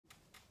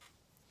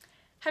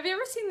Have you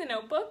ever seen The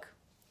Notebook?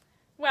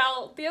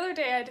 Well, the other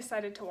day I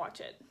decided to watch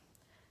it.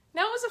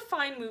 Now, it was a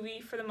fine movie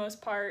for the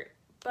most part,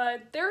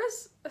 but there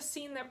is a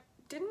scene that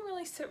didn't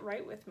really sit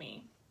right with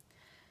me.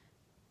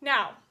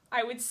 Now,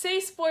 I would say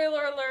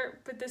spoiler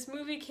alert, but this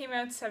movie came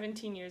out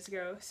 17 years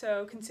ago,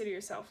 so consider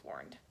yourself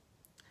warned.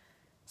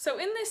 So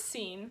in this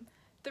scene,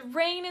 the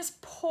rain is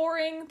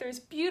pouring, there's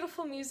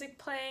beautiful music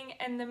playing,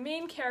 and the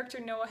main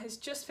character, Noah, has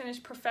just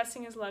finished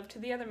professing his love to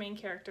the other main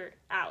character,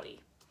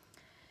 Allie.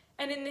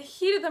 And in the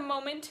heat of the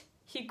moment,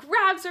 he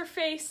grabs her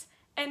face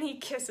and he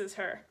kisses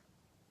her.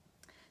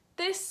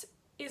 This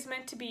is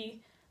meant to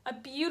be a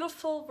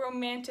beautiful,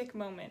 romantic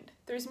moment.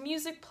 There's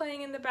music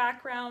playing in the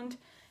background,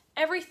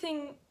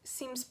 everything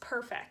seems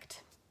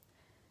perfect.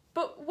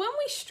 But when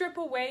we strip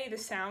away the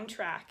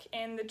soundtrack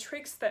and the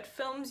tricks that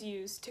films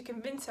use to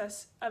convince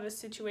us of a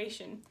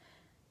situation,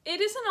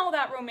 it isn't all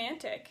that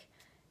romantic.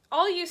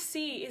 All you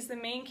see is the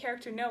main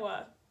character,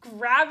 Noah,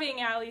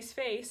 grabbing Allie's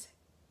face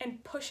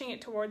and pushing it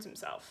towards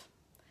himself.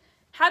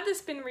 Had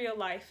this been real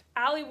life,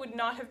 Allie would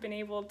not have been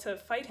able to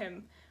fight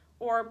him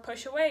or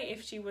push away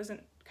if she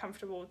wasn't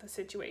comfortable with the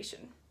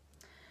situation.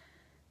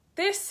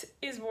 This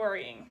is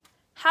worrying.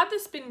 Had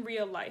this been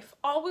real life,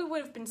 all we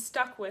would have been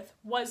stuck with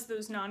was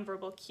those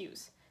nonverbal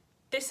cues.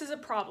 This is a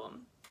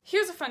problem.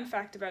 Here's a fun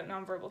fact about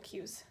nonverbal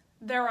cues.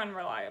 They're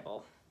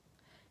unreliable.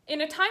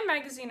 In a Time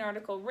magazine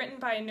article written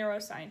by a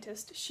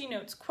neuroscientist, she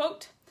notes,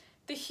 quote,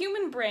 "The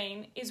human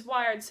brain is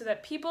wired so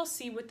that people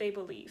see what they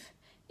believe.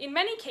 In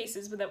many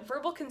cases, without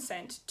verbal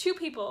consent, two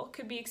people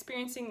could be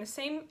experiencing the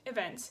same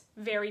events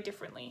very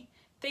differently.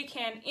 They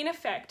can, in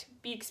effect,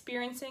 be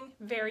experiencing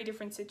very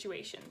different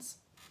situations."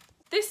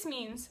 This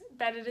means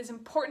that it is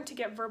important to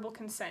get verbal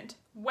consent,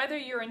 whether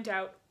you're in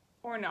doubt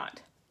or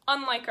not,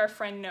 unlike our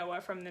friend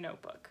Noah from The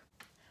Notebook.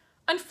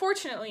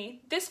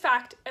 Unfortunately, this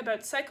fact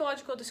about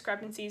psychological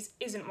discrepancies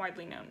isn't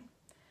widely known.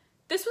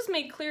 This was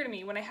made clear to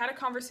me when I had a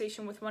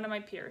conversation with one of my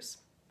peers.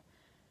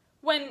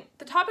 When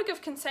the topic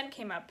of consent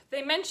came up,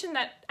 they mentioned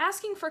that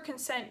asking for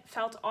consent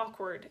felt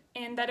awkward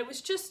and that it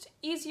was just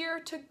easier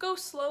to go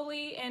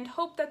slowly and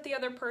hope that the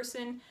other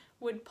person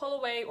would pull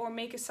away or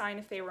make a sign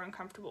if they were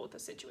uncomfortable with the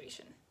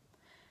situation.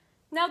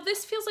 Now,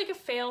 this feels like a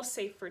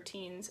fail-safe for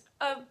teens,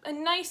 a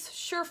nice,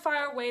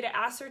 surefire way to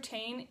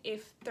ascertain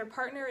if their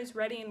partner is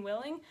ready and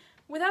willing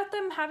without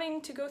them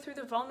having to go through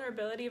the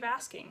vulnerability of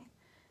asking.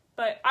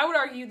 But I would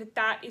argue that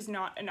that is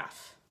not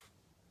enough.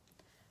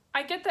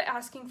 I get that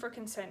asking for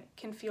consent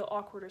can feel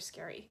awkward or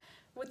scary.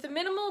 With the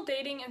minimal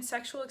dating and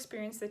sexual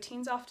experience that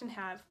teens often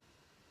have,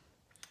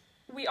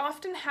 we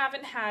often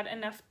haven't had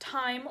enough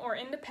time or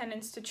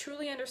independence to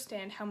truly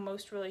understand how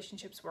most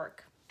relationships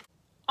work.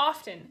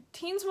 Often,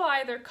 teens will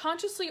either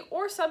consciously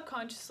or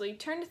subconsciously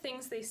turn to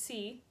things they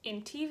see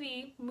in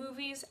TV,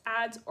 movies,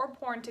 ads, or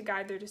porn to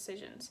guide their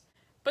decisions.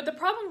 But the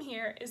problem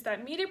here is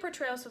that media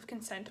portrayals of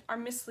consent are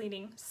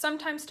misleading,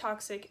 sometimes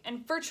toxic,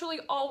 and virtually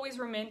always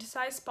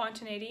romanticize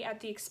spontaneity at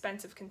the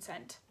expense of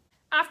consent.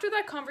 After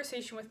that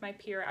conversation with my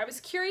peer, I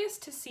was curious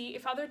to see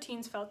if other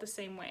teens felt the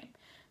same way.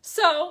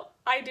 So,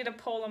 I did a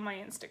poll on my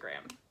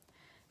Instagram.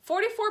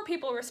 44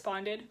 people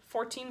responded,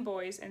 14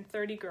 boys and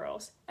 30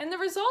 girls, and the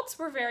results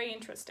were very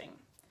interesting.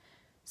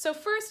 So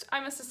first,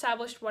 I must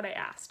establish what I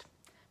asked.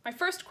 My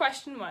first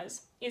question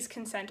was, is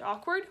consent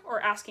awkward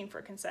or asking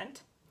for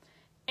consent?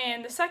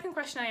 And the second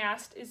question I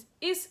asked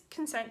is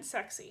consent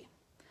sexy?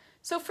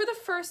 So for the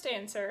first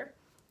answer,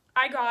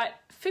 I got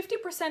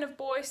 50% of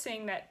boys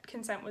saying that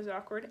consent was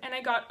awkward, and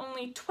I got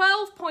only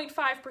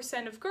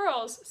 12.5% of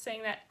girls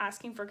saying that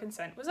asking for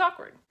consent was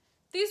awkward.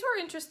 These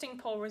were interesting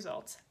poll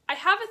results. I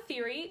have a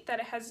theory that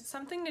it has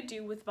something to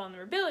do with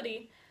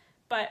vulnerability,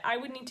 but I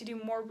would need to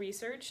do more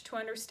research to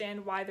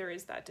understand why there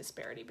is that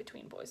disparity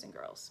between boys and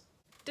girls.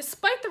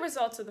 Despite the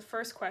results of the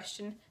first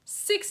question,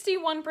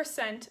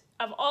 61%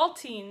 of all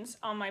teens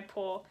on my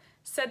poll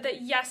said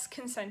that yes,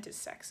 consent is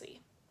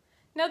sexy.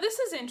 Now this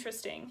is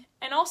interesting,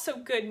 and also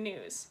good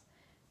news.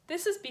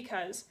 This is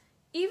because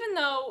even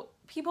though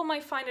people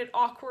might find it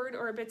awkward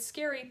or a bit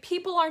scary,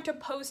 people aren't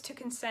opposed to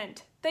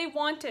consent. They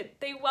want it,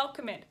 they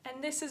welcome it,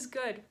 and this is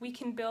good. We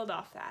can build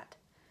off that.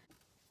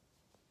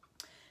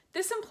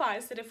 This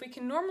implies that if we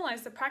can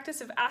normalize the practice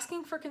of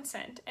asking for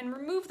consent and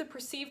remove the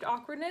perceived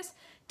awkwardness,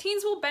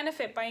 teens will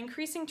benefit by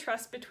increasing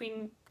trust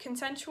between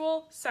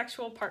consensual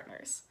sexual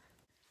partners.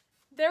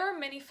 There are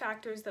many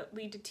factors that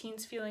lead to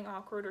teens feeling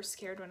awkward or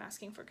scared when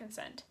asking for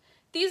consent.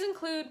 These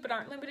include, but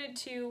aren't limited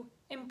to,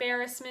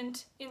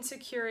 embarrassment,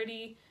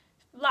 insecurity,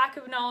 lack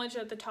of knowledge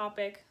of the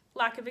topic,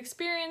 lack of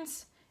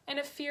experience, and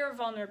a fear of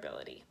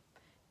vulnerability.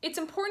 It's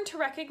important to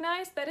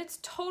recognize that it's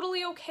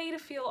totally okay to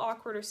feel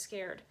awkward or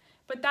scared,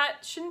 but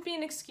that shouldn't be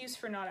an excuse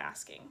for not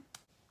asking.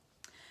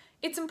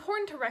 It's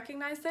important to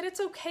recognize that it's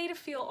okay to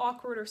feel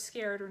awkward or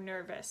scared or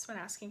nervous when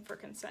asking for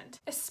consent,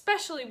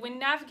 especially when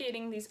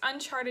navigating these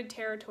uncharted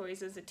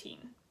territories as a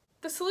teen.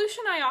 The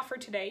solution I offer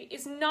today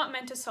is not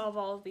meant to solve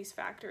all of these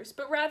factors,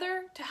 but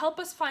rather to help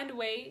us find a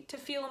way to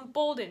feel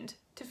emboldened,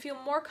 to feel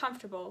more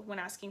comfortable when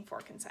asking for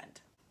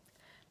consent.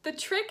 The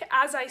trick,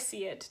 as I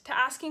see it, to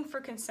asking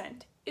for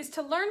consent is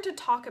to learn to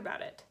talk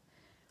about it.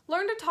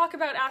 Learn to talk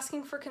about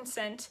asking for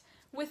consent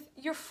with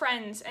your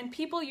friends and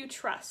people you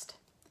trust.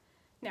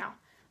 Now,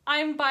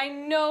 I'm by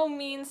no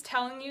means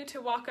telling you to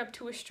walk up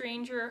to a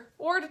stranger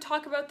or to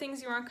talk about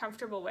things you're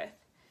uncomfortable with.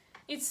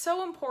 It's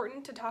so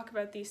important to talk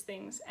about these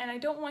things, and I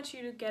don't want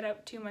you to get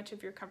out too much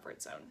of your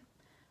comfort zone.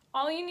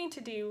 All you need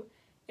to do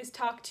is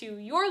talk to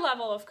your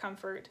level of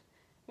comfort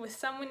with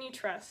someone you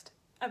trust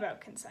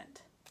about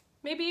consent.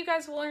 Maybe you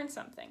guys will learn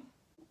something.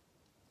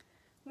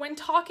 When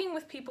talking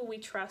with people we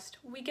trust,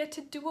 we get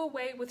to do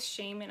away with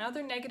shame and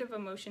other negative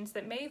emotions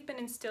that may have been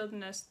instilled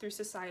in us through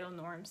societal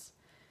norms.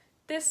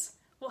 This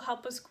will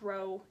help us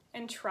grow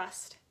and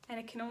trust, and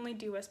it can only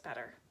do us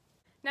better.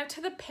 Now,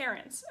 to the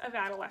parents of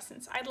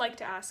adolescents, I'd like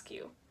to ask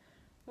you,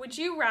 would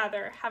you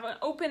rather have an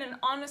open and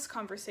honest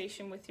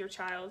conversation with your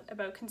child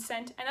about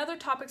consent and other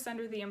topics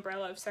under the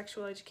umbrella of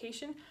sexual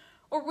education,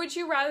 or would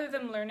you rather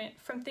them learn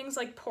it from things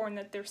like porn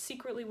that they're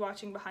secretly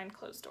watching behind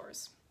closed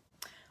doors?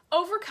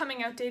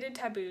 Overcoming outdated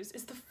taboos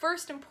is the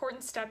first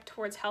important step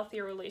towards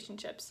healthier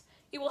relationships.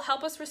 It will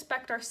help us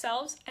respect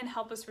ourselves and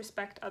help us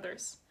respect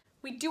others.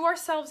 We do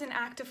ourselves an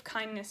act of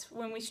kindness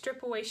when we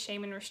strip away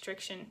shame and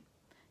restriction.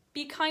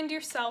 Be kind to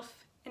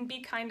yourself and be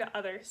kind to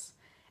others.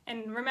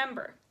 And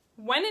remember,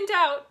 when in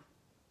doubt,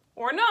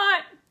 or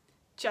not,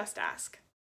 just ask.